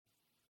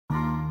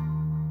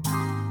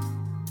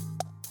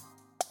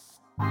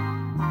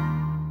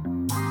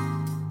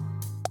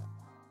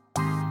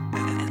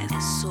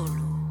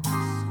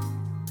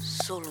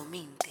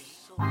Solamente.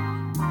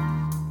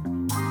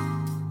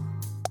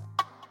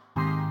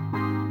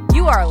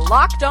 You are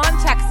Locked On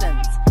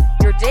Texans,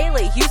 your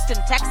daily Houston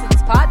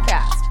Texans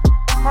podcast.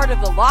 Part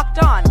of the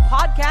Locked On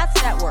Podcast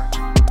Network,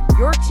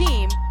 your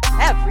team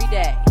every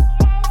day.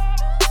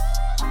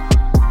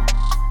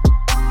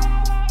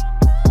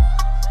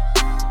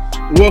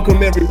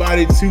 Welcome,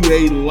 everybody, to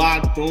a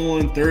Locked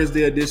On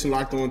Thursday edition,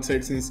 Locked On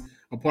Texans,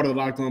 a part of the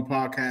Locked On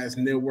Podcast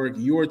Network,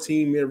 your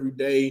team every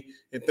day.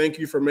 And thank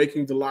you for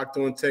making the Locked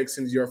On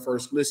Texans your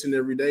first listen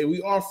every day. We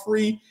are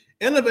free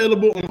and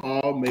available on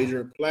all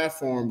major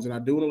platforms. And I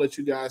do want to let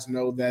you guys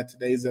know that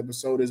today's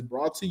episode is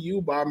brought to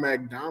you by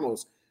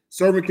McDonald's.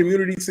 Serving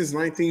community since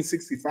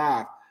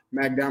 1965,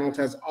 McDonald's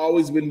has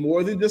always been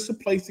more than just a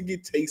place to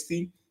get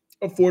tasty,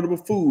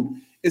 affordable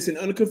food. It's an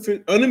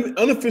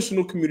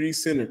unofficial community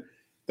center.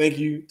 Thank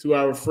you to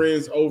our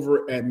friends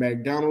over at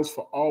McDonald's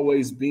for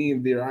always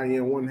being there. I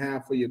am one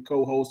half of your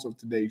co-host of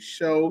today's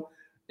show,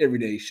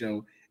 Everyday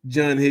Show,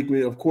 John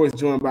Hickman, of course,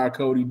 joined by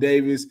Cody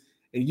Davis.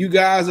 And you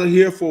guys are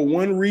here for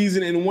one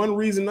reason and one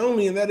reason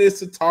only, and that is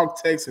to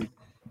talk Texans.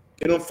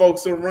 Get them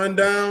folks a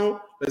rundown.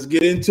 Let's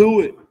get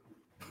into it.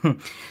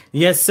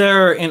 Yes,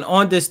 sir. And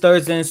on this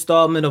Thursday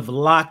installment of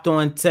Locked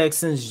On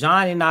Texans,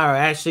 Johnny and I are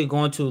actually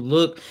going to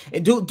look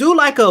and do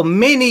like a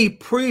mini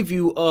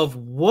preview of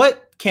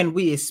what can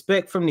we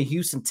expect from the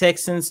Houston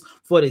Texans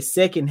for the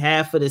second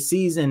half of the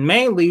season.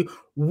 Mainly,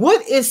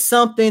 what is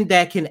something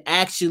that can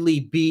actually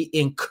be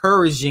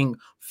encouraging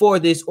for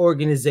this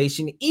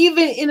organization,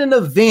 even in an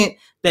event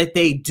that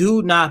they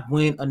do not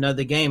win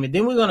another game. And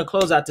then we're going to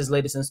close out this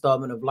latest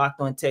installment of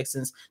Locked On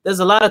Texans. There's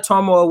a lot of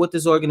turmoil with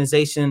this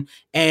organization,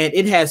 and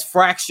it has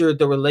fractured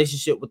the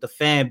relationship with the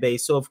fan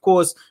base. So, of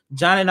course,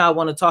 John and I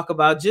want to talk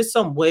about just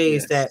some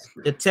ways that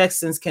the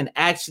Texans can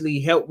actually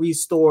help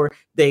restore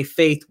their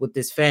faith with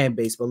this fan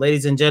base. But,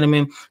 ladies and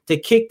gentlemen, to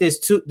kick this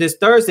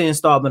Thursday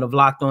installment of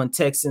Locked On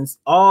Texans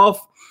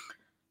off,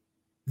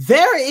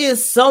 there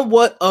is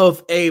somewhat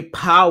of a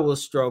power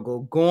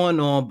struggle going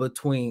on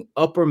between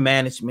upper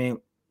management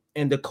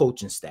and the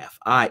coaching staff,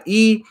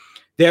 i.e.,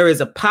 there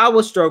is a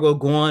power struggle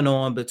going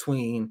on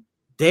between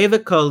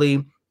David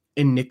Culley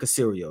and Nick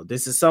Caserio.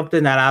 This is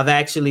something that I've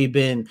actually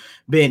been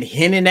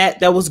hinting at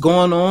that was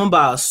going on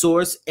by a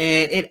source,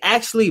 and it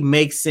actually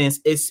makes sense,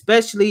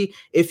 especially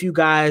if you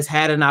guys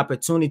had an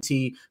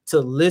opportunity to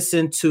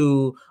listen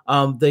to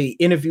the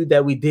interview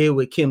that we did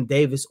with Kim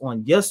Davis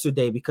on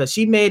yesterday, because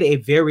she made a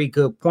very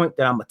good point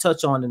that I'm going to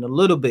touch on in a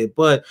little bit.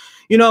 But,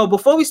 you know,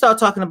 before we start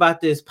talking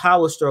about this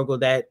power struggle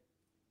that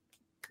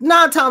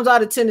 9 times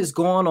out of 10 is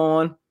going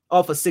on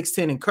off of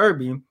 610 and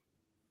Kirby,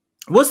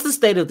 what's the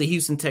state of the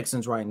Houston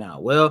Texans right now?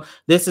 Well,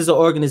 this is an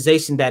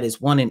organization that is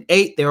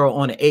 1-8. They're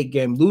on an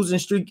 8-game losing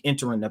streak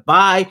entering the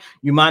bye.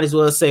 You might as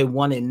well say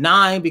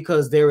 1-9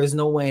 because there is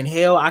no way in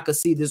hell I could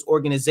see this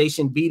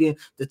organization beating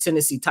the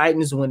Tennessee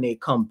Titans when they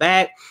come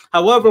back.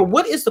 However,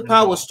 what is the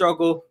power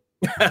struggle?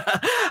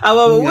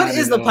 What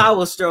is the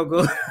power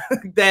struggle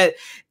that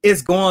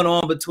is going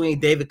on between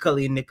David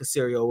Culley and Nick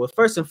Caserio? Well,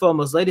 first and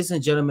foremost, ladies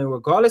and gentlemen,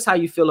 regardless how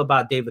you feel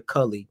about David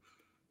Culley,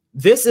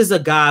 this is a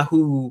guy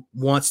who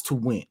wants to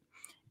win.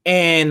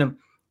 And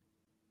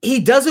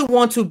he doesn't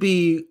want to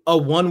be a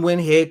one-win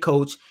head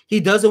coach. He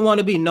doesn't want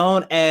to be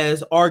known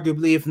as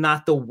arguably, if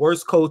not the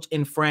worst coach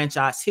in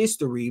franchise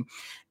history.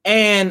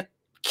 And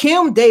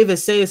Kim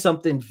Davis said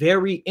something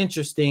very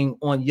interesting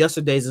on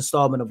yesterday's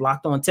installment of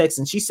Locked On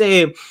Texans. She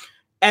said,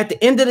 at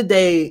the end of the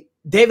day,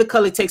 David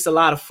Culley takes a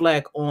lot of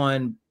flack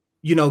on,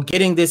 you know,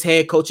 getting this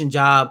head coaching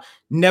job,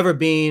 never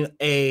being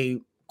a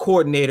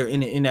coordinator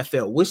in the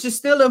NFL, which is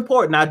still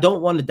important. I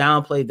don't want to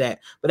downplay that.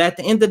 But at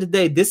the end of the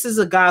day, this is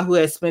a guy who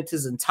has spent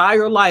his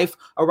entire life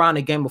around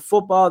a game of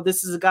football.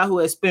 This is a guy who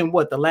has spent,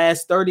 the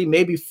last 30,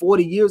 maybe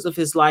 40 years of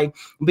his life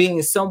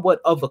being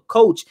somewhat of a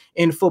coach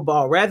in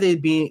football, rather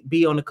than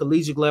be on the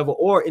collegiate level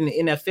or in the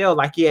NFL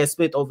like he has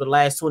spent over the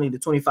last 20 to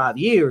 25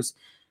 years.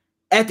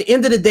 At the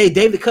end of the day,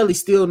 David Culley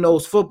still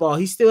knows football.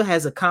 He still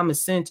has a common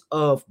sense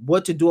of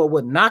what to do or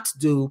what not to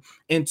do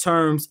in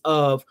terms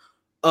of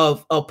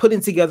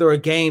putting together a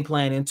game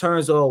plan, in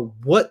terms of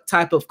what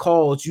type of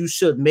calls you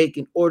should make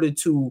in order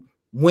to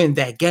win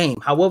that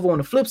game. However, on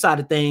the flip side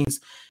of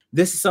things,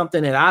 this is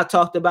something that I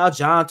talked about.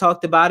 John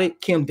talked about it.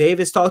 Kim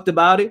Davis talked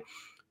about it.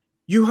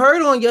 You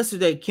heard on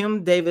yesterday,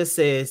 Kim Davis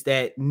says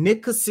that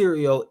Nick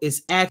Caserio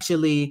is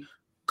actually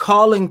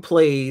calling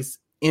plays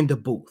in the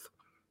booth.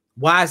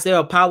 Why is there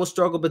a power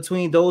struggle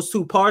between those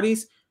two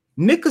parties?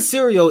 Nick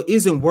Caserio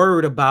isn't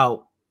worried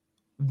about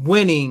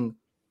winning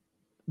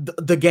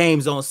the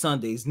games on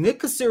Sundays.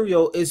 Nick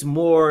Caserio is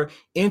more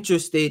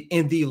interested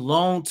in the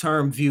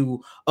long-term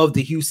view of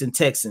the Houston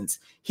Texans.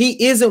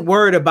 He isn't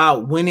worried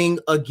about winning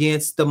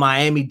against the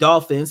Miami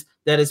Dolphins.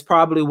 That is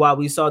probably why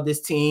we saw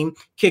this team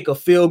kick a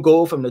field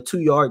goal from the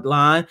 2-yard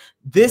line.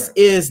 This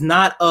is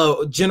not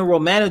a general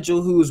manager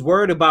who's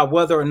worried about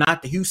whether or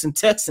not the Houston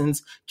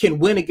Texans can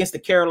win against the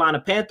Carolina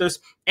Panthers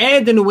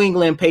and the New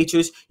England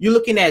Patriots. You're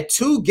looking at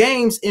 2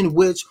 games in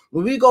which,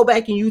 when we go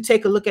back and you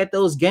take a look at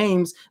those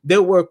games,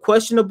 there were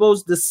questionable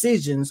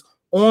decisions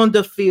on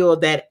the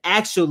field that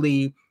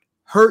actually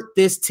hurt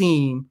this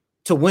team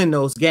to win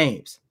those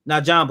games. Now,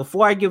 John,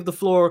 before I give the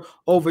floor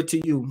over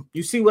to you,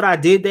 you see what I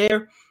did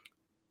there?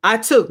 I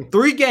took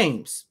 3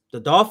 games, the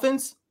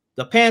Dolphins,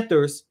 the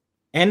Panthers,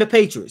 and the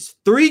Patriots,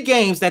 3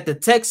 games that the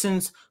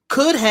Texans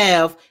could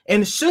have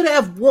and should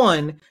have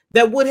won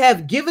that would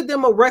have given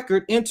them a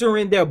record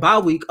entering their bye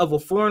week of a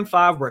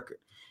 4-5 record.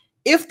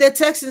 If the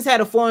Texans had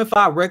a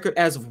 4-5 record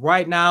as of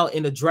right now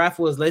and the draft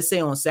was, let's say,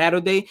 on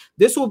Saturday,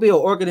 this will be an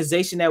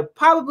organization that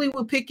probably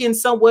will pick in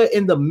somewhere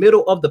in the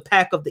middle of the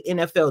pack of the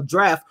NFL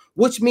draft,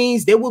 which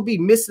means they will be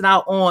missing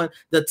out on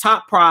the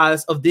top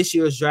prize of this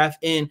year's draft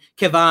in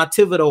Kayvon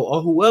Thibodeaux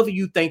or whoever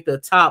you think the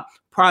top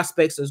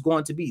prospects is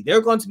going to be.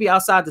 They're going to be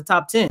outside the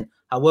top 10.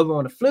 However,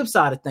 on the flip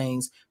side of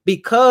things,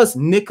 because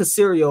Nick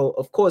Caserio,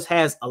 of course,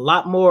 has a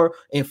lot more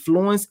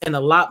influence and a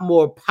lot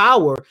more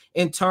power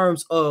in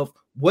terms of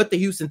what the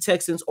Houston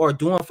Texans are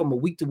doing from a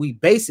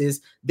week-to-week basis,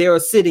 they are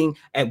sitting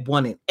at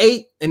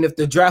 1-8. And if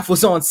the draft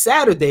was on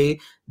Saturday,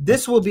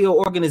 this will be an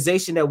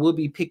organization that will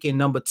be picking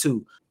number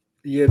 2.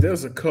 Yeah,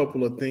 there's a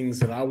couple of things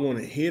that I want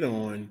to hit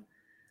on,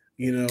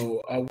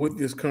 with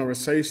this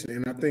conversation.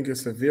 And I think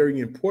it's a very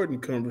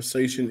important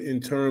conversation in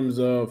terms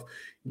of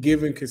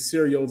giving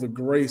Caserio the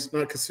grace,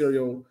 not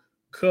Caserio,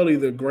 Culley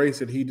the grace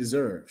that he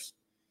deserves.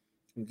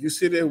 If you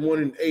sit at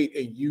 1-8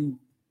 and you,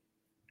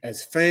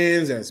 as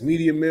fans, as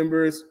media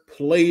members,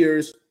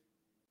 players,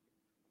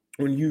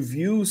 when you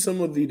view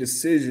some of the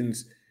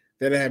decisions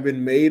that have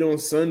been made on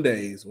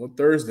Sundays or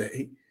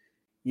Thursday,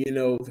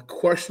 the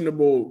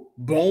questionable,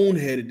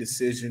 boneheaded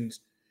decisions,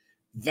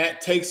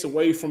 that takes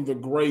away from the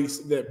grace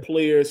that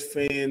players,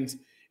 fans,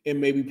 and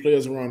maybe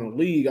players around the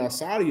league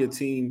outside of your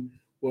team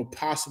will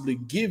possibly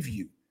give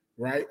you,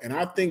 right? And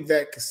I think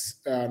that,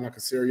 not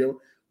Caserio,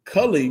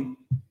 Culley,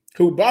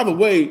 who, by the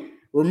way,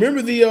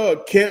 remember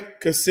the Camp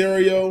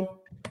Caserio?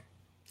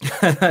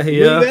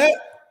 Yeah. That?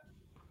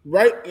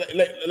 Right?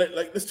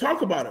 Like, let's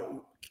talk about it.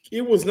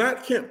 It was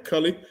not Camp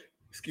Culley,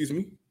 excuse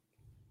me.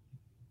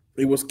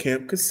 It was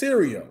Camp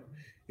Caserio.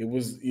 It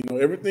was,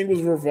 everything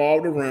was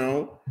revolved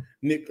around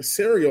Nick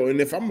Caserio. And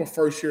if I'm a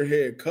first-year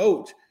head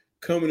coach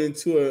coming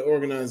into an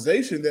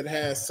organization that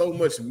has so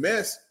much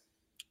mess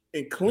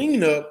and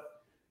cleanup,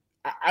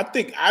 I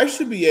think I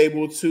should be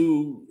able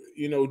to,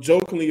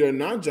 jokingly or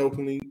not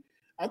jokingly,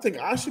 I think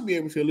I should be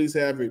able to at least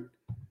have it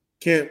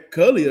Camp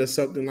Culley or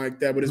something like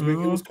that, but it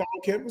was called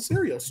Camp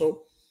Caserio.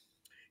 So,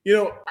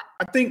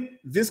 I think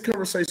this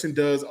conversation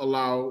does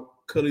allow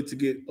Culley to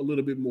get a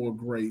little bit more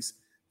grace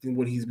than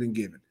what he's been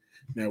given.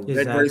 Now,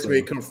 That grace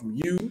may come from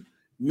you,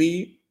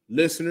 me,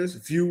 listeners,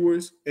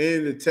 viewers,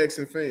 and the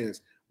Texan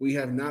fans. We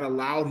have not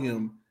allowed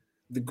him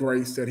the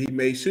grace that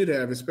he should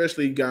have,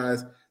 especially,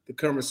 guys, the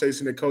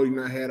conversation that Cody and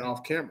I had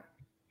off camera.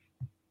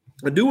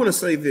 I do want to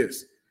say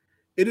this.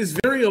 It is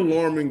very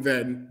alarming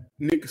that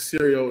Nick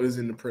Caserio is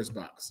in the press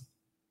box,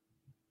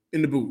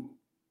 in the booth,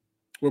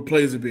 where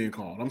plays are being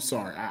called. I'm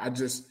sorry. I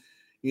just,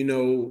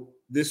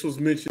 this was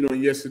mentioned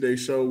on yesterday's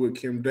show with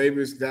Kim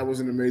Davis. That was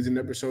an amazing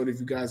episode. If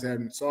you guys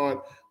haven't saw it,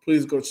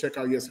 please go check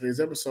out yesterday's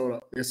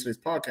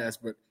podcast.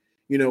 But,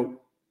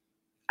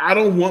 I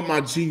don't want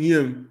my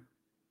GM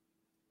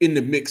in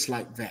the mix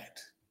like that.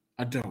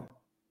 I don't.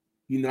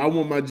 I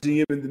want my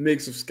GM in the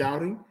mix of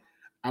scouting.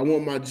 I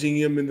want my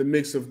GM in the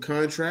mix of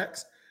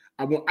contracts.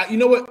 You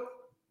know what?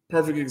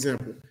 Perfect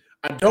example.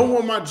 I don't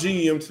want my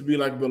GM to be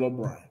like Bill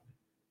O'Brien.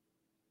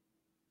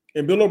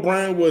 And Bill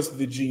O'Brien was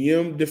the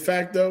GM de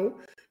facto.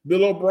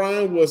 Bill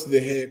O'Brien was the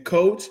head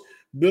coach.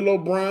 Bill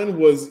O'Brien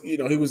was, he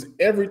was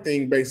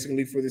everything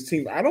basically for this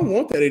team. I don't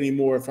want that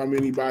anymore if I'm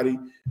anybody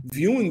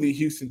viewing the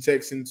Houston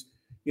Texans,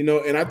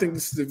 and I think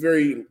this is a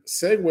very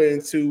segue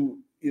into,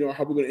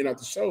 how we're going to end out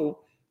the show,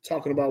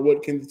 talking about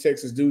what can the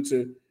Texans do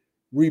to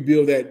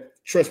rebuild that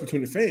trust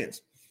between the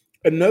fans.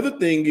 Another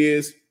thing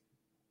is,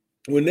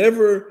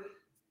 whenever,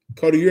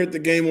 Cody, you're at the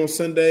game on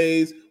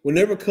Sundays,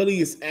 whenever Cody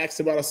is asked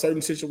about a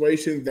certain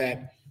situation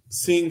that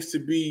seems to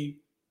be,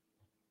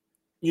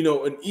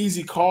 an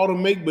easy call to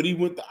make, but he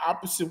went the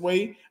opposite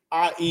way,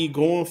 i.e.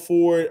 going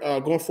for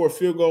a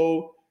field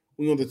goal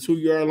on the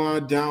 2-yard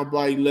line down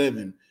by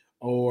 11.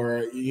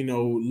 Or,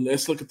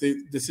 let's look at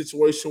the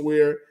situation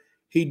where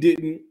he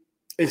didn't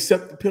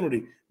accept the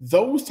penalty.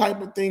 Those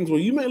type of things where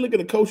you may look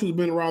at a coach who's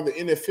been around the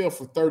NFL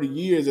for 30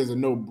 years as a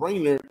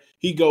no-brainer,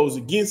 he goes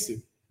against it.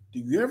 Do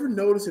you ever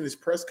notice in his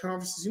press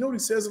conferences, what he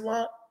says a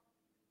lot?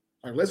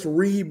 Like, let's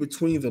read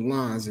between the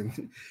lines.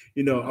 And,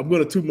 I'm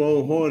going to toot my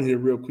own horn here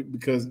real quick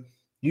because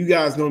you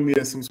guys know me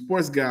as some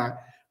sports guy,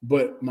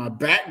 but my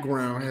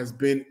background has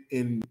been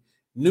in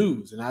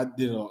news. And I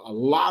did a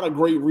lot of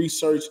great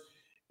research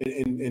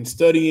and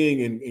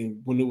studying and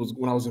when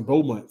I was in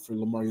Beaumont for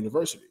Lamar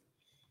University.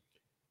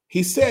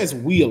 He says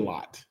we a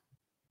lot.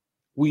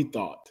 We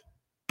thought.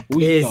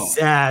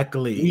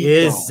 Exactly.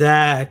 We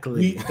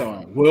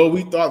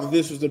thought that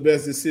this was the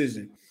best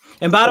decision.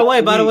 And by the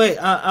way,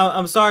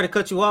 I'm sorry to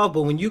cut you off,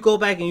 but when you go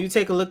back and you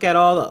take a look at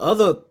all the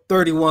other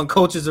 31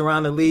 coaches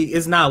around the league,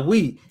 it's not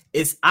we,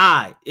 it's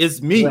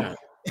it's me.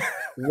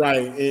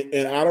 Right.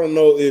 And I don't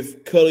know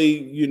if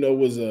Culley,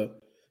 was a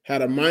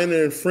had a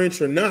minor in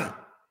French or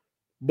not,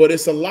 but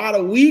it's a lot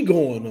of we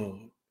going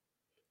on.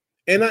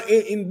 And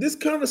in this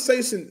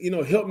conversation,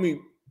 helped me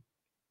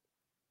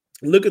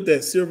look at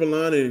that silver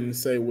lining and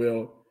say,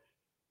 well,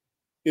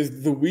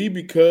 is the we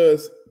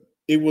because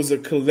it was a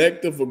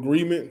collective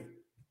agreement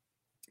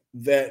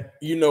that,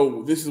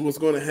 this is what's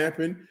going to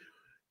happen,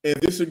 and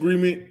this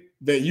agreement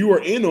that you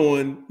are in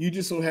on, you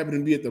just so happen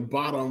to be at the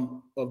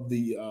bottom of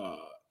the,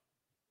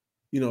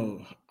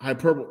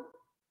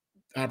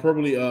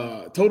 hyperbole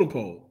totem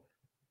pole.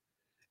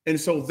 And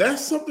so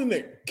that's something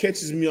that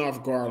catches me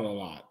off guard a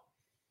lot.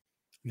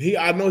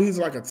 I know he's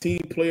like a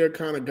team player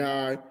kind of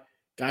guy,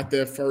 got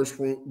that first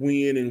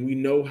win, and we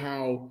know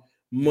how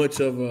much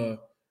of a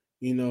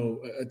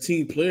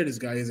team player this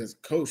guy is as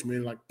a coach,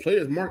 man. Like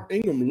players, Mark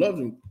Ingram loves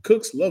him,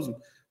 Cooks loves him.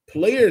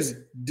 Players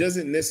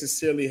doesn't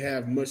necessarily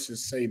have much to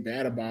say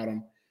bad about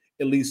him,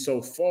 at least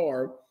so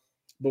far.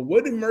 But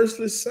what did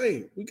Merciless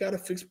say? We got to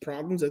fix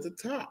problems at the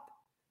top.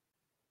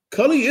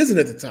 Culley isn't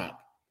at the top.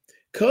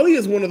 Culley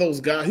is one of those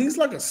guys. He's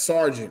like a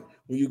sergeant.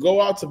 When you go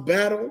out to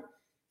battle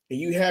and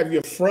you have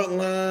your front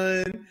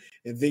line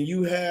and then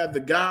you have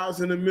the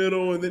guys in the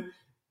middle, and then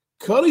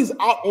Culley's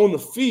out on the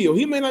field.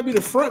 He may not be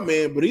the front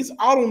man, but he's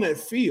out on that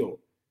field.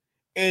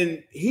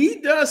 And he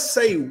does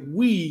say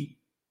we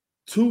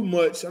too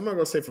much. I'm not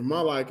going to say for my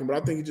liking, but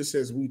I think he just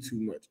says we too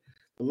much.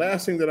 The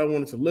last thing that I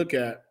wanted to look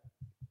at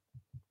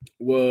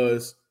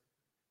was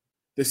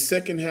the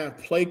second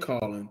half play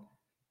calling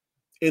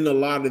in a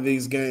lot of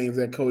these games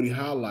that Cody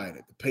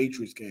highlighted. The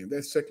Patriots game,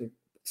 that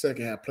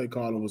second half play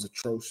calling was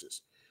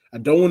atrocious. I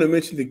don't want to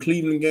mention the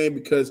Cleveland game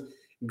because,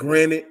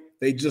 granted,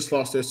 they just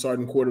lost their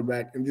starting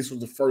quarterback, and this was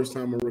the first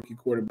time a rookie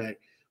quarterback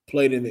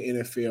played in the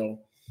NFL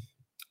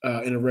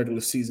in a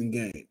regular season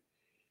game.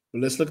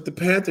 But let's look at the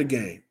Panther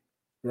game,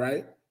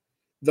 right?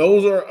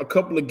 Those are a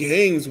couple of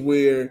games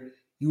where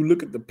you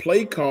look at the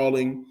play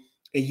calling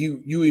and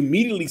you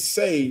immediately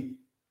say,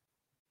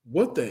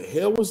 what the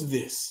hell was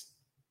this?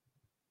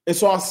 And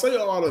so I say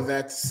all of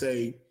that to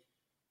say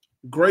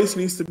grace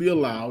needs to be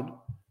allowed.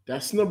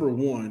 That's number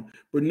one.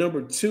 But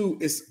number two,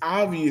 it's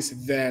obvious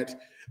that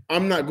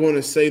I'm not going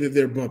to say that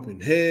they're bumping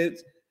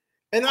heads.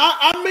 And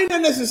I may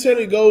not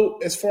necessarily go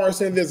as far as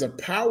saying there's a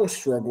power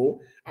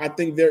struggle. I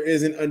think there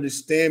is an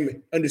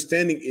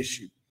understanding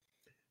issue.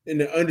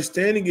 And the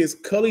understanding is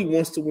Culley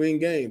wants to win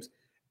games.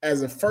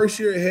 As a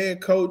first-year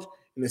head coach,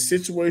 in a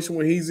situation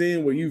where he's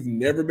in where you've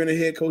never been a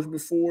head coach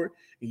before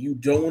and you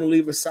don't want to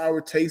leave a sour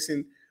taste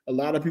in a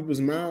lot of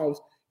people's mouths,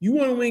 you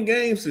want to win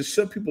games to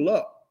shut people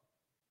up,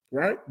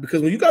 right?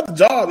 Because when you got the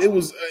job, it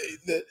was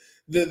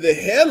the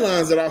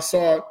headlines that I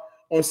saw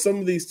on some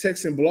of these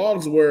Texan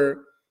blogs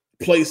were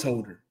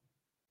placeholder.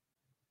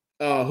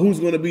 Who's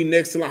going to be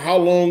next? How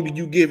long did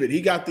you give it?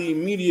 He got the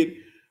immediate,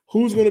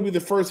 who's going to be the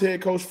first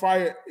head coach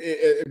fired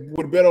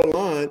with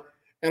BetOnline,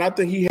 and I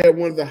think he had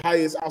one of the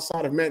highest,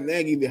 outside of Matt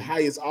Nagy, the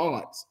highest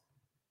odds.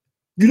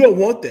 You don't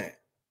want that.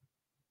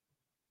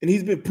 And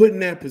he's been put in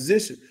that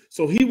position.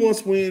 So he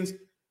wants wins.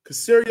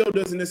 Caserio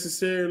doesn't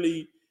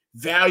necessarily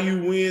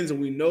value wins,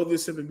 and we know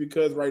this simply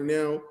because right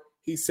now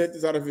he said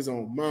this out of his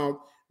own mouth,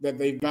 that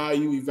they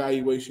value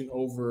evaluation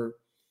over,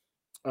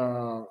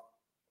 I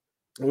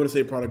want to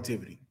say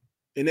productivity.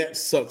 And that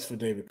sucks for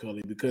David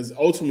Culley because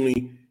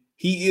ultimately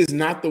he is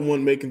not the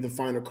one making the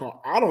final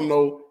call. I don't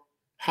know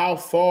how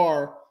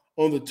far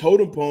on the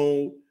totem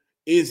pole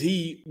is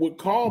he with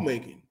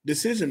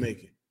decision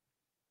making.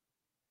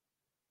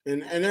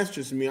 And that's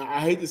just me.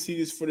 I hate to see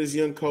this for this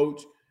young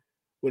coach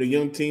with a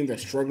young team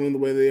that's struggling the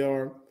way they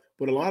are,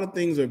 but a lot of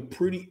things are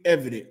pretty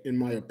evident in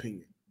my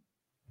opinion.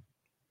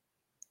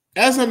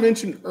 As I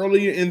mentioned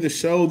earlier in the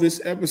show, this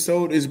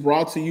episode is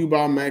brought to you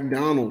by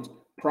McDonald's,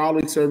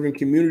 proudly serving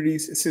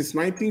communities since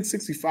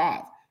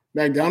 1965.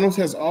 McDonald's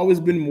has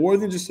always been more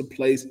than just a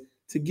place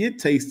to get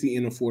tasty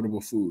and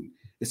affordable food.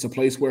 It's a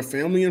place where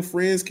family and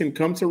friends can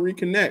come to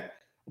reconnect,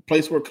 a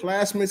place where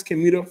classmates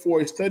can meet up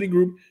for a study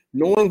group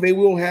knowing they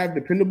will have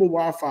dependable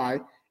Wi-Fi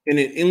and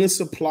an endless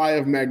supply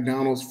of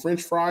McDonald's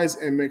French fries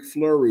and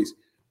McFlurries.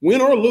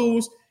 Win or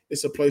lose,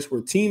 it's a place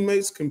where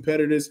teammates,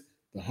 competitors,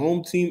 the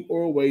home team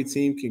or away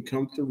team can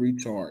come to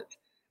recharge.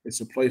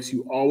 It's a place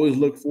you always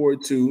look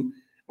forward to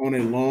on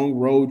a long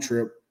road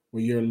trip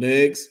where your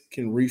legs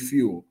can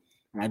refuel.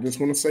 And I just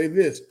want to say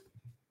this.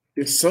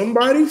 If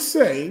somebody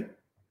say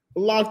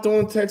Locked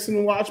On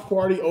Texan watch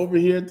party over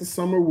here at the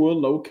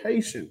Summerwood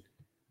location,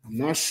 I'm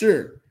not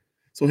sure.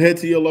 So head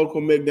to your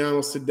local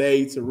McDonald's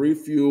today to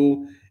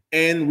refuel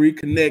and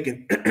reconnect.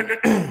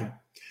 And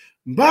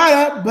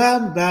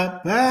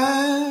ba-da-ba-ba-ba.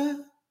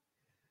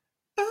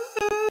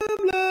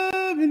 I'm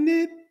loving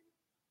it.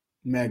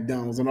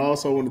 McDonald's. And I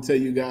also want to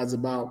tell you guys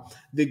about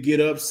the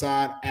Get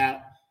Upside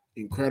app.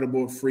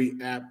 Incredible free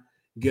app.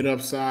 Get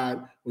Upside,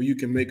 where you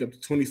can make up to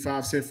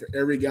 25 cents for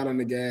every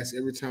gallon of gas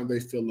every time they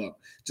fill up.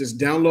 Just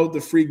download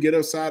the free Get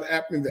Upside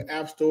app in the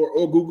App Store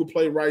or Google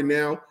Play right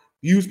now.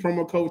 Use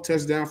promo code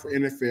Touchdown for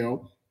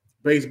NFL,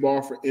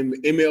 baseball for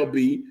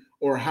MLB,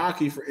 or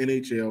hockey for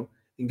NHL,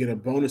 and get a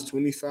bonus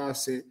 25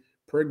 cents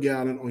per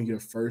gallon on your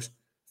first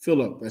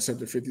fill up. That's up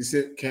to 50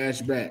 cents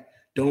cash back.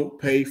 Don't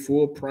pay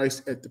full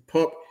price at the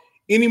pump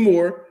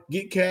anymore.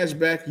 Get cash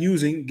back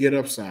using Get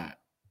Upside.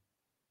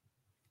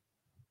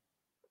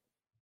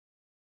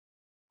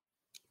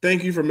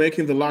 Thank you for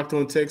making the Locked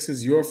On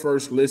Texans your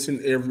first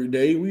listen every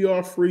day. We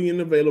are free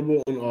and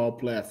available on all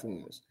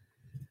platforms.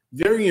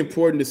 Very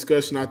important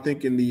discussion, I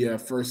think, in the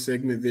first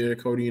segment there,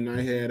 Cody and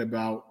I had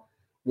about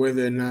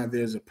whether or not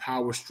there's a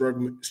power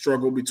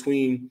struggle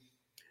between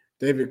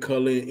David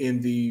Cullen in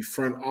the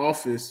front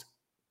office.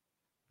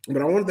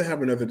 But I wanted to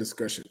have another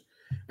discussion.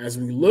 As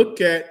we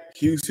look at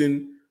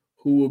Houston,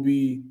 who will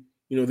be,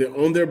 they're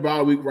on their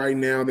bye week right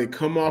now. They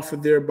come off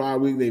of their bye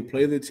week. They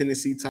play the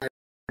Tennessee Titans.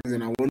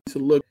 And I wanted to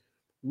look,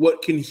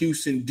 what can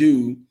Houston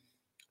do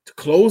to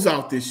close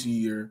out this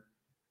year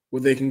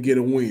where they can get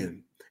a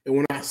win? And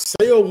when I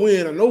say a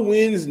win, I know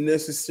wins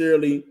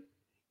necessarily,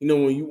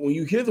 when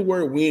you hear the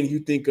word win, you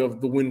think of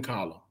the win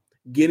column,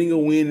 getting a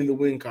win in the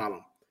win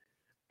column.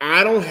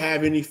 I don't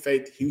have any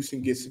faith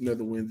Houston gets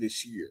another win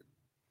this year.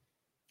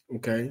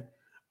 Okay.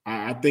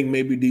 I think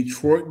maybe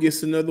Detroit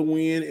gets another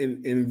win,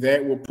 and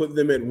that will put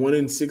them at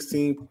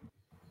 1-16,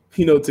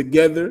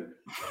 together.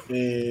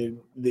 And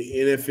the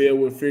NFL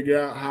will figure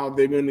out how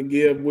they're going to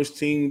give which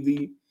team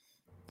the,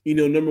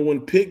 number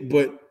one pick.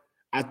 But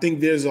I think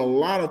there's a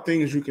lot of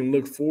things you can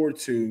look forward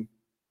to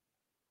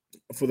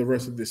for the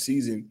rest of the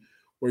season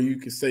where you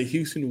can say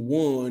Houston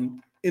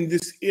won in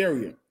this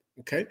area.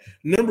 Okay.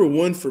 Number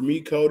one for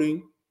me,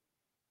 Cody,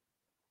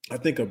 I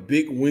think a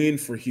big win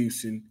for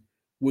Houston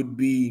would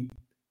be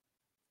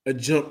a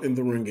jump in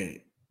the run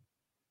game.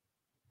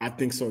 I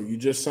think so. You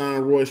just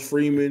signed Royce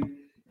Freeman.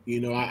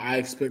 I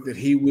expect that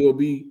he will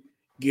be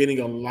getting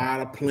a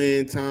lot of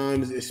playing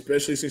times,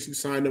 especially since you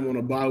signed him on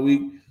a bye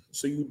week.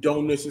 So you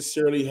don't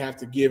necessarily have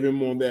to give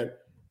him on that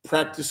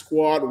practice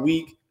squad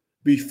week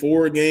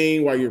before a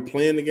game while you're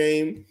playing the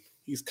game.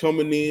 He's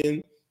coming in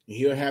and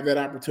he'll have that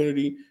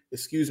opportunity,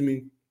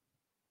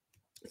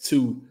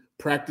 to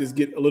practice,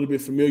 get a little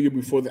bit familiar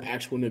before the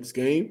actual next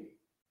game.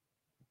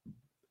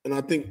 And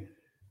I think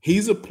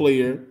he's a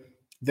player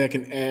that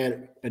can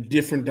add a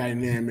different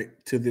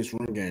dynamic to this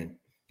run game.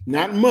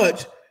 Not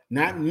much,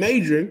 not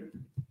major,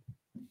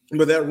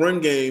 but that run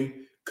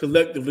game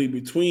collectively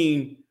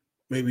between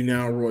maybe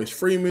now Royce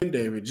Freeman,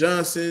 David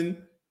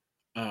Johnson,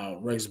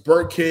 Rex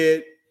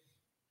Burkhead,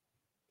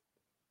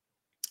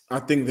 I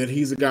think that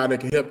he's a guy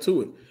that can help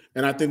to it.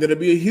 And I think that'll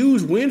be a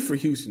huge win for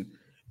Houston.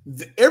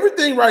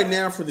 Everything right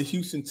now for the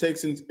Houston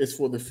Texans is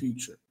for the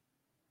future,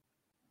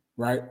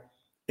 right?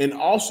 And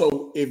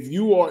also, if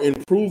you are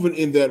improving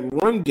in that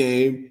run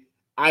game,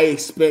 I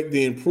expect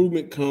the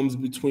improvement comes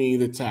between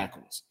the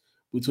tackles,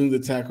 between the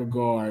tackle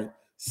guard,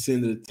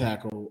 center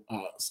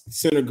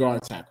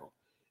guard tackle.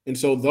 And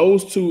so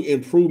those two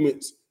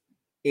improvements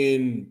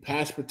in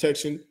pass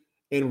protection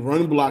and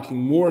run blocking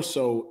more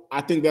so,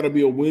 I think that'll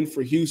be a win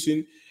for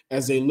Houston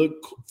as they look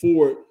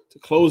forward to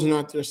closing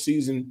out their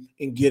season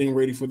and getting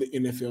ready for the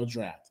NFL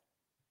draft.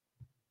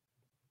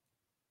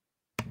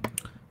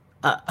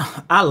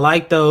 I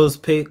like those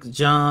picks,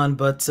 John,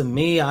 but to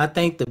me, I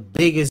think the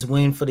biggest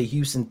win for the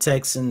Houston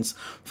Texans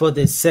for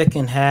the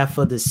second half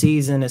of the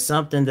season is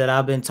something that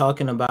I've been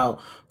talking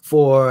about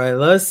for,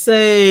 let's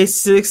say,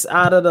 6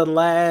 out of the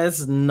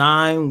last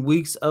 9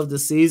 weeks of the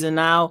season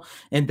now,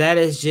 and that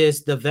is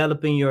just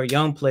developing your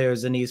young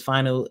players in these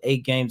final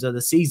 8 games of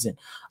the season.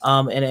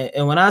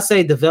 And when I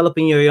say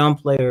developing your young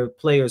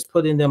players,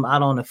 putting them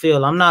out on the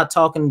field, I'm not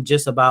talking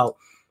just about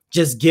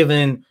just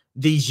giving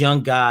these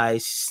young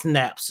guys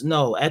snaps.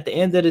 No, at the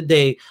end of the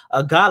day,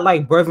 a guy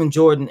like Brevin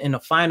Jordan in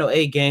the final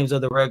 8 games of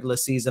the regular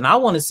season, I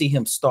want to see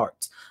him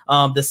start.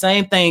 The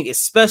same thing,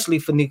 especially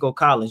for Nico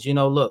Collins.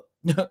 Look,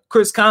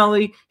 Chris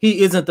Conley,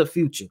 he isn't the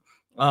future.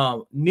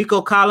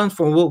 Nico Collins,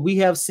 from what we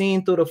have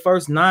seen through the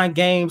first 9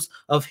 games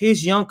of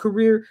his young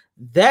career,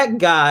 that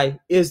guy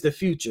is the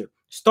future.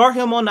 Start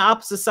him on the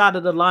opposite side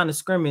of the line of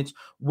scrimmage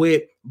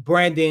with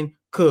Brandon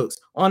Cooks.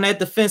 On that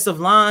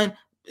defensive line,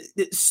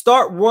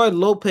 start Roy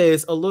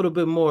Lopez a little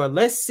bit more.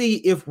 Let's see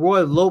if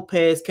Roy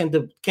Lopez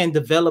can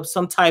develop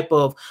some type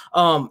of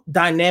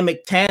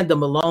dynamic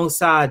tandem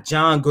alongside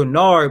John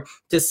Grenard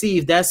to see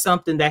if that's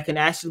something that can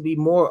actually be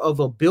more of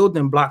a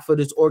building block for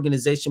this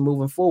organization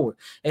moving forward.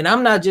 And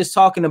I'm not just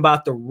talking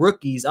about the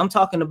rookies. I'm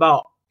talking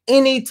about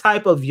any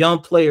type of young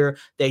player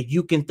that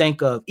you can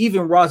think of,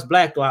 even Ross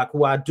Blacklock,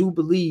 who I do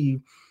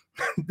believe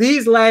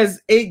these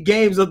last 8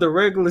 games of the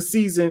regular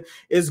season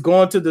is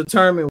going to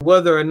determine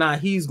whether or not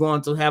he's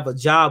going to have a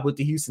job with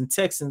the Houston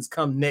Texans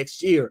come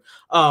next year.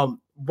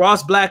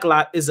 Ross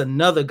Blacklock is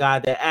another guy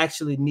that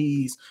actually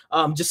needs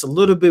just a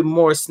little bit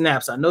more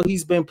snaps. I know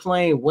he's been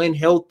playing when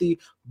healthy,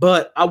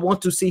 but I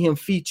want to see him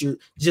featured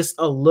just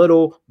a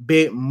little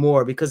bit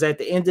more, because at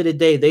the end of the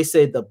day, they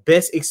said the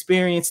best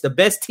experience, the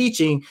best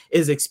teaching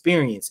is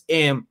experience.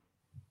 And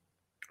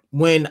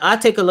when I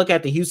take a look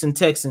at the Houston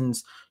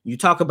Texans, you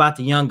talk about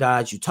the young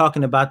guys, you're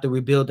talking about the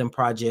rebuilding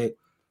project.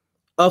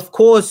 Of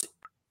course,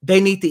 they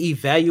need to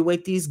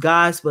evaluate these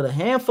guys, but a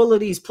handful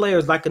of these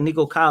players, like a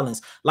Nico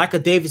Collins, like a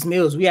Davis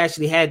Mills, we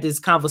actually had this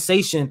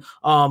conversation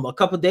a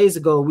couple of days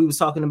ago. We was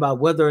talking about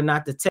whether or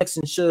not the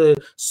Texans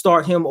should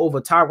start him over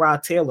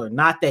Tyrod Taylor.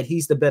 Not that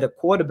he's the better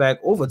quarterback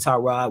over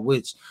Tyrod,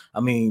 which, I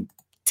mean,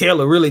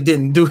 Taylor really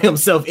didn't do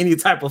himself any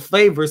type of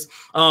favors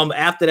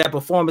after that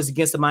performance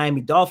against the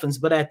Miami Dolphins.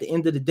 But at the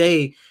end of the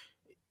day,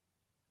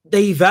 the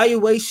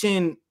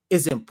evaluation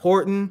is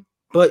important,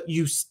 but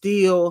you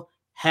still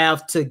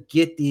have to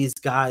get these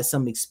guys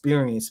some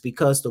experience,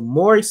 because the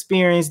more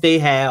experience they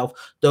have,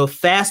 the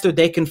faster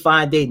they can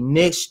find their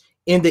niche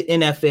in the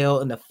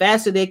NFL, and the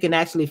faster they can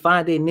actually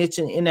find their niche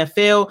in the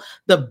NFL,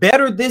 the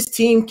better this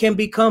team can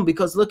become.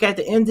 Because look, at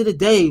the end of the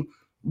day,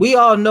 we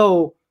all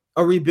know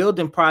a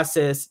rebuilding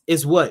process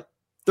is what,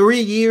 3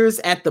 years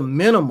at the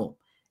minimum.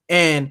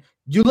 And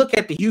you look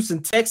at the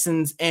Houston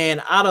Texans,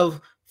 and out of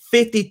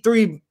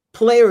 53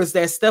 players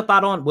that step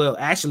out on, well,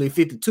 actually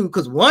 52,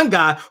 because one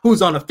guy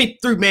who's on a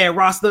 53-man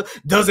roster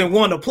doesn't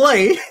want to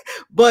play.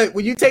 But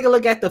when you take a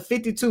look at the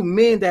 52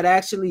 men that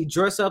actually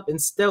dress up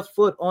and step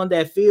foot on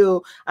that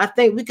field, I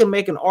think we can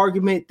make an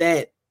argument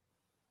that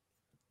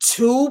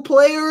 2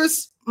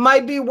 players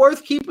might be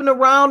worth keeping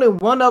around, and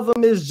one of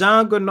them is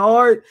John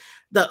Gennard.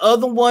 The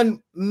other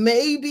one,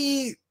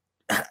 maybe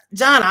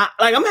John.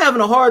 I'm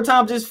having a hard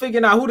time just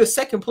figuring out who the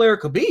second player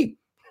could be.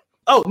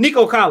 Oh,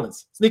 Nico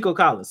Collins. It's Nico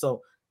Collins.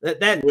 So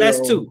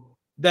that's 2.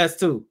 That's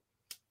 2.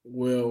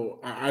 Well,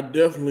 I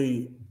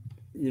definitely,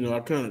 I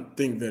kind of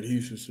think that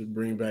Houston should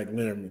bring back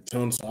Laremy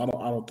Tunsil.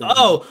 I don't think.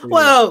 Oh,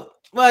 well,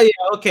 yeah,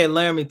 okay,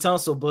 Laremy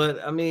Tunsil. But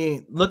I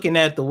mean, looking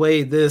at the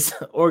way this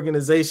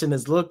organization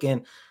is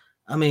looking,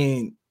 I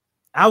mean,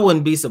 I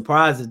wouldn't be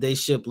surprised if they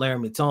ship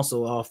Laremy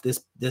Tunsil off this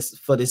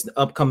for this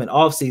upcoming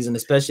offseason,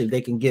 especially if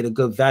they can get a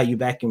good value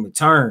back in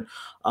return.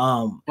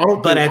 I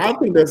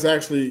think that's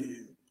actually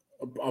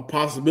a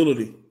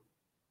possibility.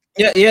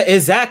 Yeah,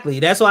 exactly.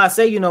 That's why I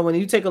say, when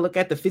you take a look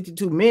at the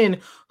 52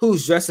 men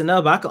who's dressing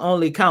up, I can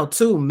only count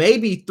 2,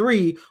 maybe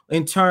 3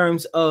 in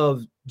terms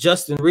of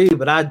Justin Reed,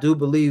 but I do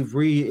believe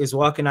Reed is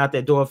walking out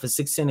that door for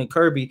 610 and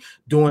Kirby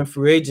doing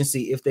free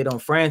agency if they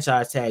don't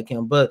franchise tag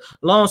him. But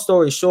long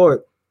story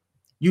short,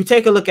 you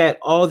take a look at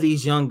all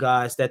these young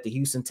guys that the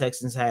Houston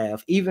Texans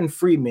have, even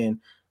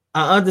Freeman.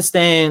 I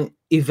understand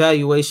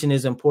evaluation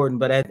is important,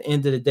 but at the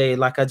end of the day,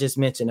 like I just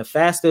mentioned, the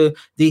faster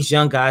these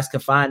young guys can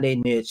find a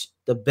niche,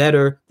 the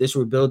better this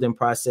rebuilding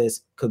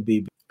process could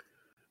be.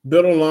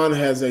 BetOnline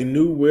has a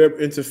new web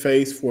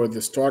interface for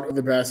the start of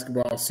the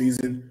basketball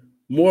season.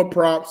 More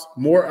props,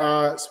 more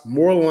odds,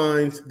 more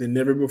lines than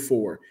never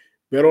before.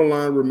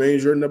 BetOnline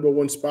remains your number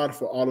one spot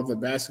for all of the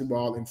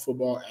basketball and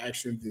football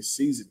action this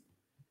season.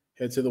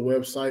 Head to the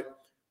website,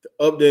 the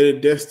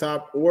updated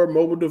desktop or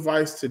mobile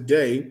device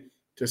today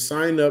to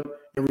sign up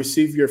and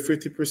receive your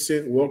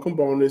 50% welcome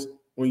bonus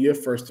on your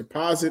first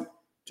deposit,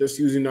 just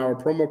using our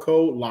promo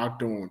code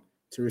LOCKEDON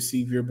to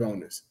receive your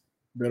bonus.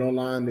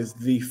 BetOnline is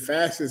the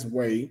fastest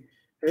way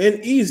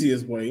and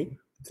easiest way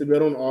to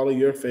bet on all of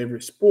your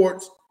favorite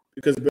sports,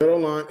 because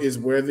BetOnline is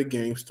where the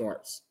game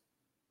starts.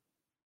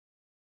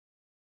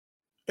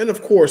 And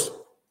of course,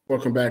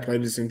 welcome back,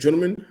 ladies and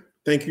gentlemen.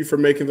 Thank you for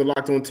making the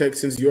Locked On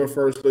Texans your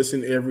first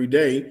listen every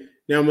day.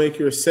 Now make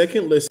your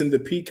second listen the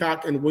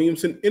Peacock and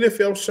Williamson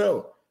NFL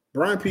show.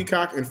 Brian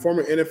Peacock and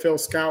former NFL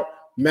scout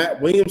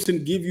Matt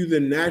Williamson give you the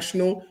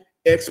national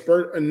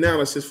expert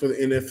analysis for the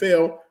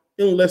NFL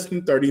in less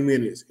than 30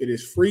 minutes. It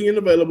is free and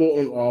available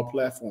on all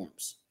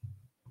platforms.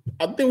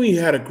 I think we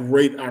had a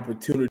great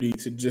opportunity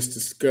to just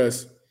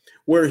discuss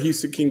where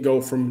Houston can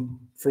go from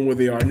where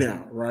they are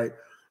now, right?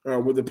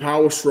 With the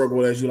power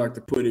struggle, as you like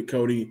to put it,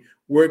 Cody,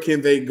 where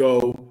can they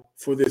go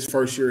for this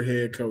first-year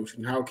head coach,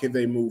 and how can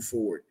they move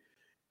forward?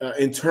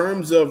 In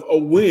terms of a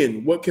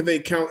win, what can they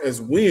count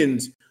as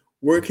wins?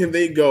 Where can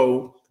they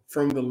go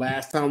from the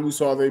last time we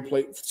saw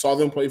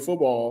them play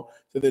football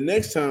to the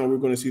next time we're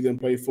going to see them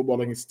play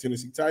football against the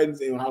Tennessee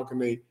Titans, and how can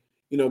they,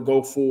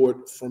 go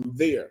forward from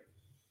there?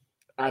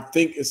 I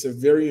think it's a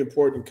very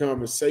important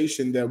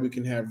conversation that we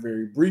can have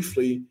very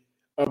briefly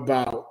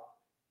about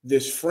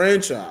this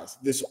franchise,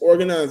 this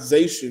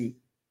organization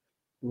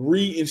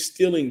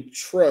reinstilling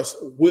trust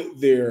with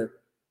their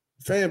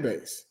fan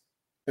base.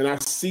 And I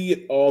see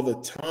it all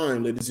the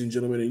time, ladies and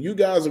gentlemen, and you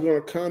guys are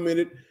going to comment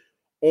it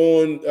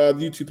on the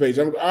YouTube page.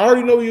 I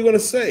already know what you're going to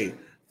say.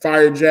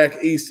 Fire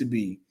Jack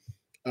Easterby.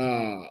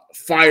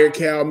 Fire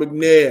Cal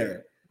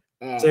McNair.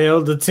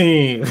 Tell the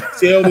team.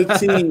 Tell the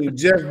team.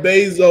 Jeff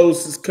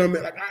Bezos is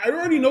coming. I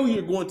already know what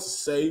you're going to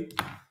say.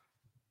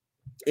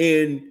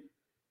 And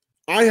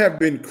I have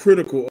been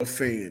critical of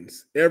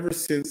fans ever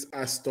since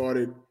I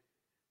started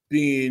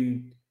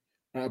being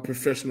a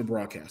professional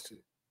broadcaster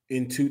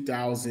in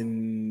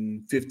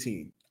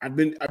 2015. I've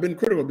been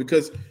critical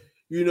because,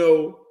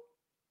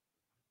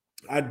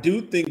 I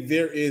do think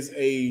there is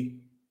a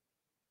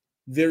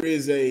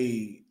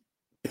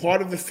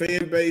part of the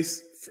fan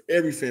base, for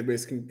every fan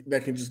base,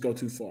 that can just go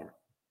too far.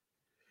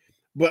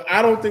 But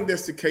I don't think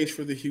that's the case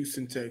for the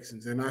Houston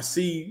Texans. And I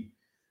see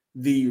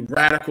the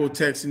radical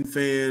Texan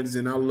fans,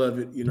 and I love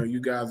it.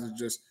 You guys are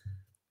just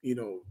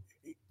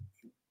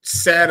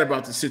sad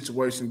about the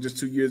situation. Just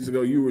 2 years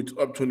ago, you were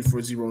up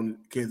 24-0 on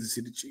Kansas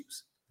City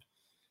Chiefs.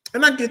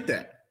 And I get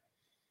that.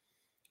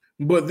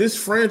 But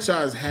this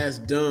franchise has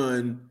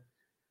done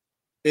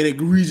an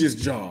egregious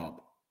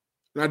job,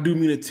 and I do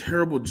mean a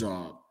terrible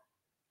job,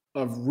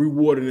 of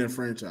rewarding their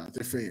franchise,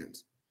 their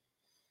fans.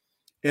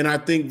 And I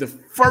think the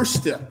first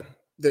step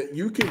that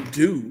you can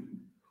do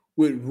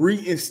with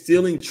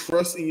reinstilling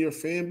trust in your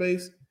fan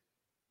base,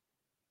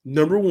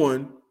 number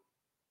one,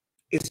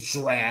 is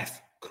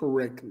draft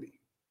correctly.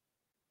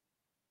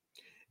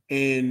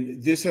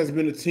 And this has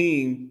been a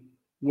team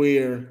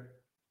where,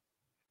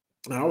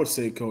 I would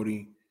say,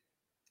 Cody,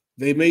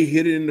 they may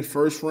hit it in the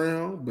first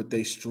round, but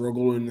they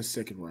struggle in the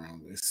second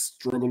round. They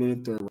struggle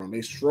in the third round.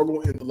 They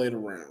struggle in the later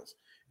rounds.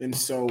 And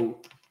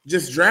so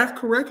just draft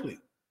correctly.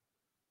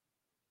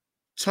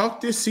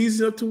 Chalk this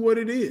season up to what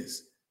it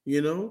is.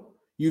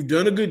 You've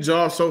done a good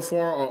job so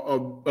far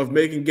of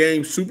making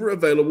games super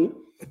available.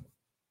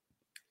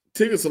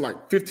 Tickets are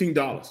like $15.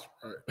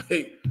 Right?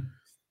 Hey,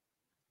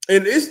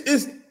 and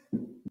it's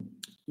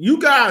you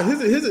guys.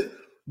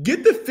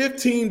 Get the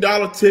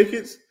 $15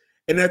 tickets,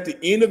 and at the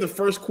end of the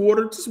first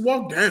quarter, just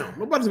walk down.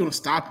 Nobody's going to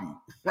stop you,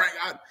 right?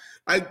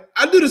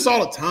 I do this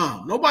all the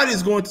time.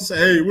 Nobody's going to say,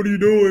 "Hey, what are you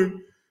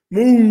doing?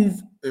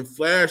 Move," and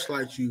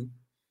flashlight you.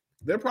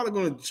 They're probably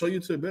going to show you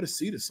to a better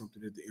seat or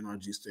something at the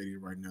NRG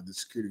Stadium right now, the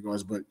security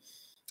guards. But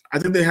I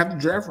think they have to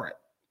draft right.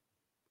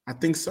 I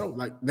think so.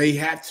 Like, they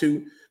have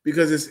to,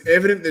 because it's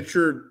evident that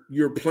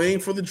you're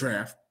playing for the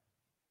draft.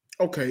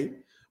 Okay,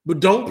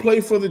 but don't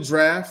play for the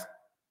draft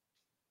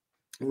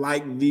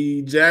like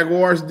the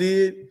Jaguars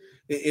did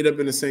and end up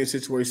in the same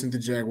situation the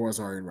Jaguars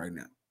are in right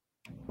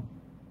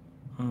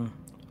now.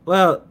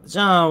 Well,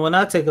 John, when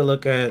I take a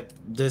look at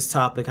this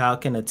topic, how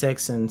can the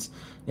Texans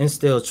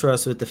instill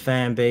trust with the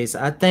fan base?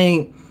 I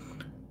think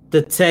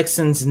the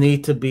Texans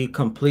need to be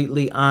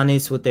completely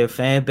honest with their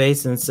fan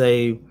base and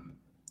say,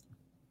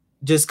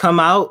 just come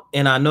out,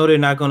 and I know they're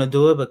not going to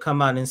do it, but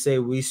come out and say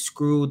we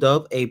screwed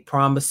up a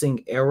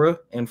promising era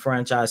in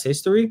franchise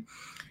history,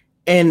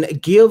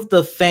 and give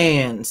the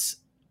fans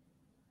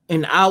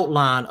an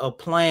outline, a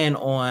plan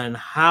on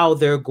how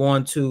they're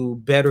going to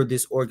better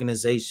this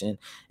organization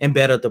and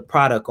better the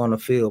product on the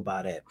field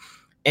by that.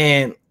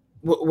 And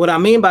what I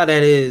mean by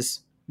that is,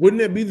 wouldn't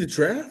that be the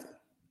draft?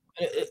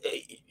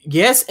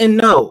 Yes and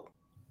no.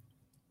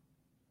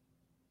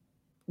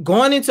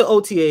 Going into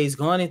OTAs,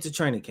 going into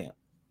training camp,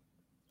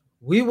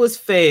 we was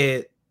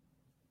fed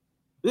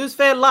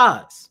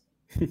lies.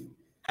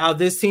 How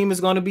this team is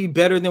going to be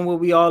better than what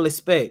we all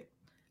expect.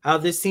 How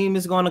this team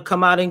is going to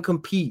come out and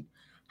compete.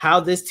 How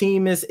this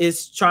team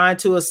is trying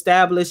to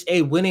establish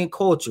a winning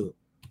culture.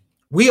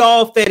 We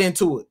all fed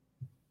into it.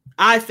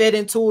 I fed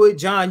into it.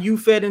 John, you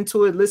fed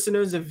into it.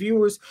 Listeners and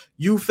viewers,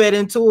 you fed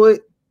into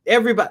it.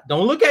 Everybody,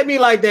 don't look at me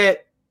like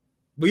that.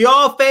 We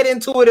all fed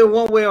into it in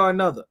one way or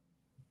another.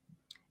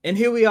 And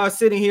here we are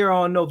sitting here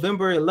on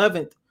November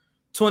 11th,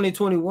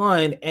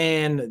 2021,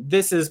 and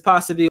this is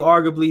possibly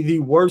arguably the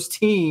worst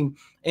team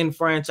in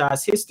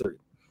franchise history.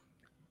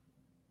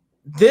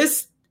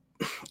 This,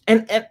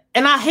 and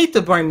I hate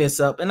to bring this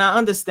up, and I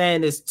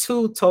understand it's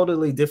two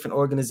totally different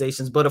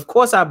organizations, but of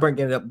course I bring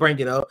it up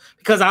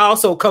because I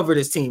also cover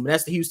this team, and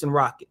that's the Houston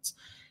Rockets.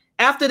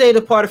 After they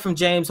departed from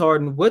James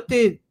Harden, what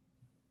did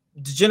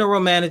the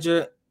general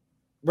manager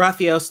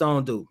Rafael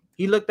Stone do?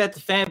 He looked at the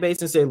fan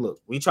base and said,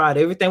 look, we tried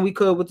everything we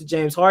could with the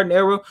James Harden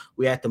era.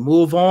 We had to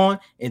move on,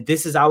 and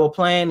this is our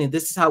plan, and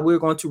this is how we're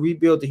going to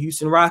rebuild the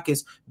Houston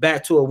Rockets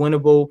back to a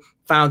winnable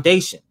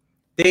foundation.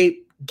 They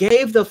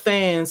gave the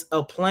fans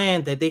a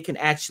plan that they can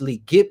actually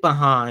get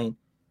behind,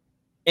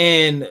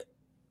 and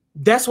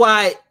that's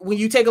why when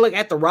you take a look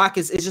at the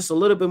Rockets, it's just a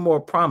little bit more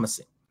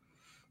promising.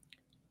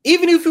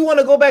 Even if you want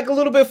to go back a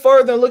little bit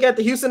further and look at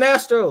the Houston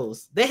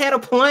Astros, they had a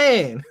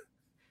plan.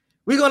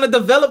 We're going to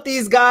develop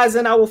these guys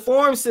in our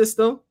farm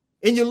system,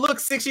 and you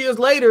look 6 years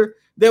later,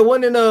 they're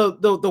winning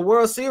the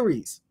World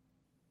Series.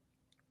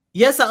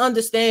 Yes, I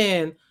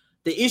understand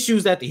the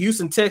issues that the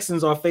Houston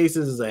Texans are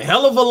facing is a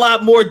hell of a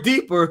lot more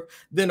deeper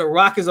than the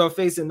Rockets are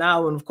facing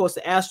now, and of course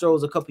the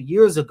Astros a couple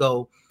years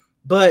ago.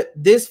 But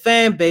this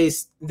fan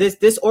base,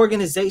 this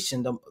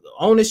organization, the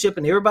ownership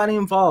and everybody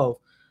involved,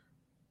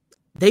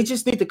 they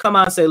just need to come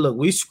out and say, look,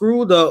 we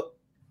screwed up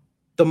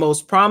the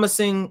most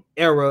promising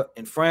era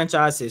in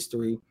franchise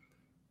history.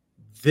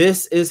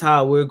 This is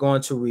how we're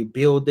going to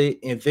rebuild it,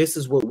 and this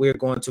is what we're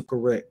going to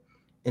correct.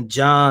 And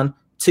John,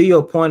 to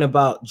your point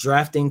about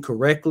drafting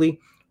correctly,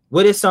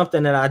 what is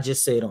something that I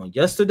just said on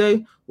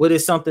yesterday? What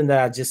is something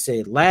that I just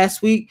said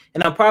last week?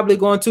 And I'm probably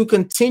going to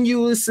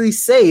continuously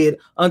say it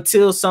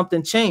until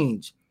something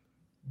changes.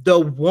 The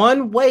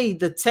one way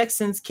the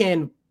Texans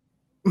can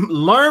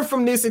learn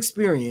from this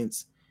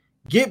experience,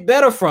 get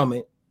better from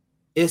it,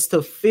 is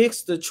to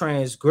fix the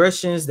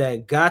transgressions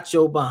that got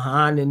you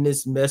behind in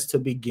this mess to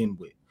begin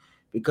with.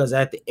 Because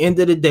at the end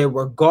of the day,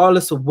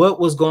 regardless of what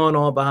was going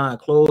on behind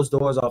closed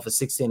doors off of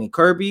 16 and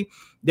Kirby,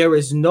 there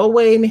is no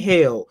way in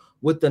hell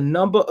with the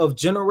number of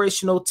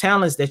generational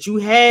talents that you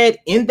had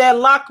in that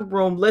locker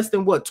room less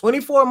than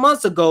 24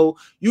 months ago,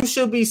 you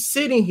should be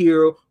sitting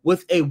here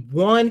with a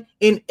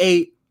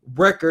 1-8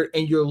 record,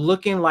 and you're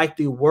looking like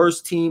the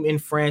worst team in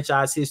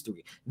franchise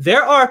history.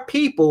 There are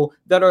people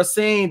that are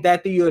saying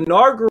that the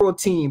inaugural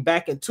team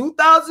back in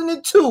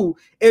 2002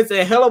 is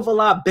a hell of a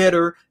lot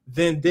better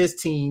than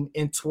this team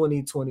in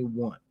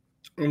 2021.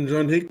 I'm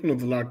John Hickman of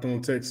the Locked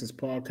On Texans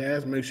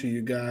podcast. Make sure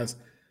you guys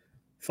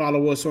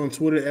follow us on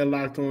Twitter at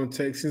Locked On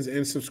Texans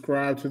and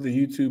subscribe to the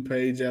YouTube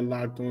page at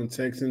Locked On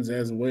Texans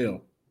as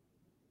well.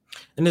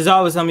 And as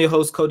always, I'm your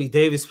host, Cody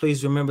Davis.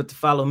 Please remember to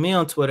follow me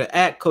on Twitter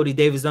at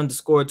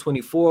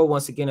CodyDavis_24.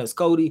 Once again, that's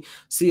Cody,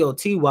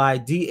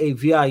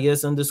 COTYDAVIS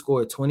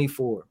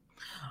 _24.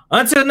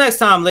 Until next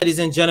time, ladies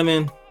and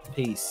gentlemen,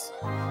 peace.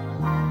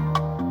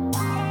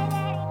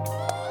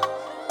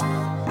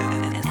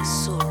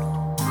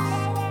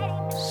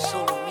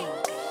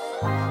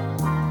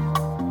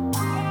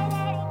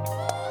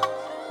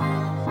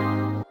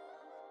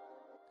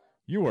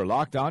 You are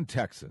Locked On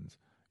Texans,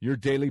 your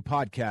daily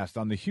podcast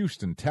on the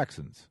Houston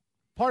Texans.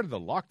 Part of the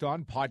Locked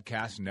On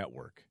Podcast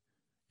Network.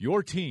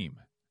 Your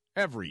team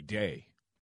every day.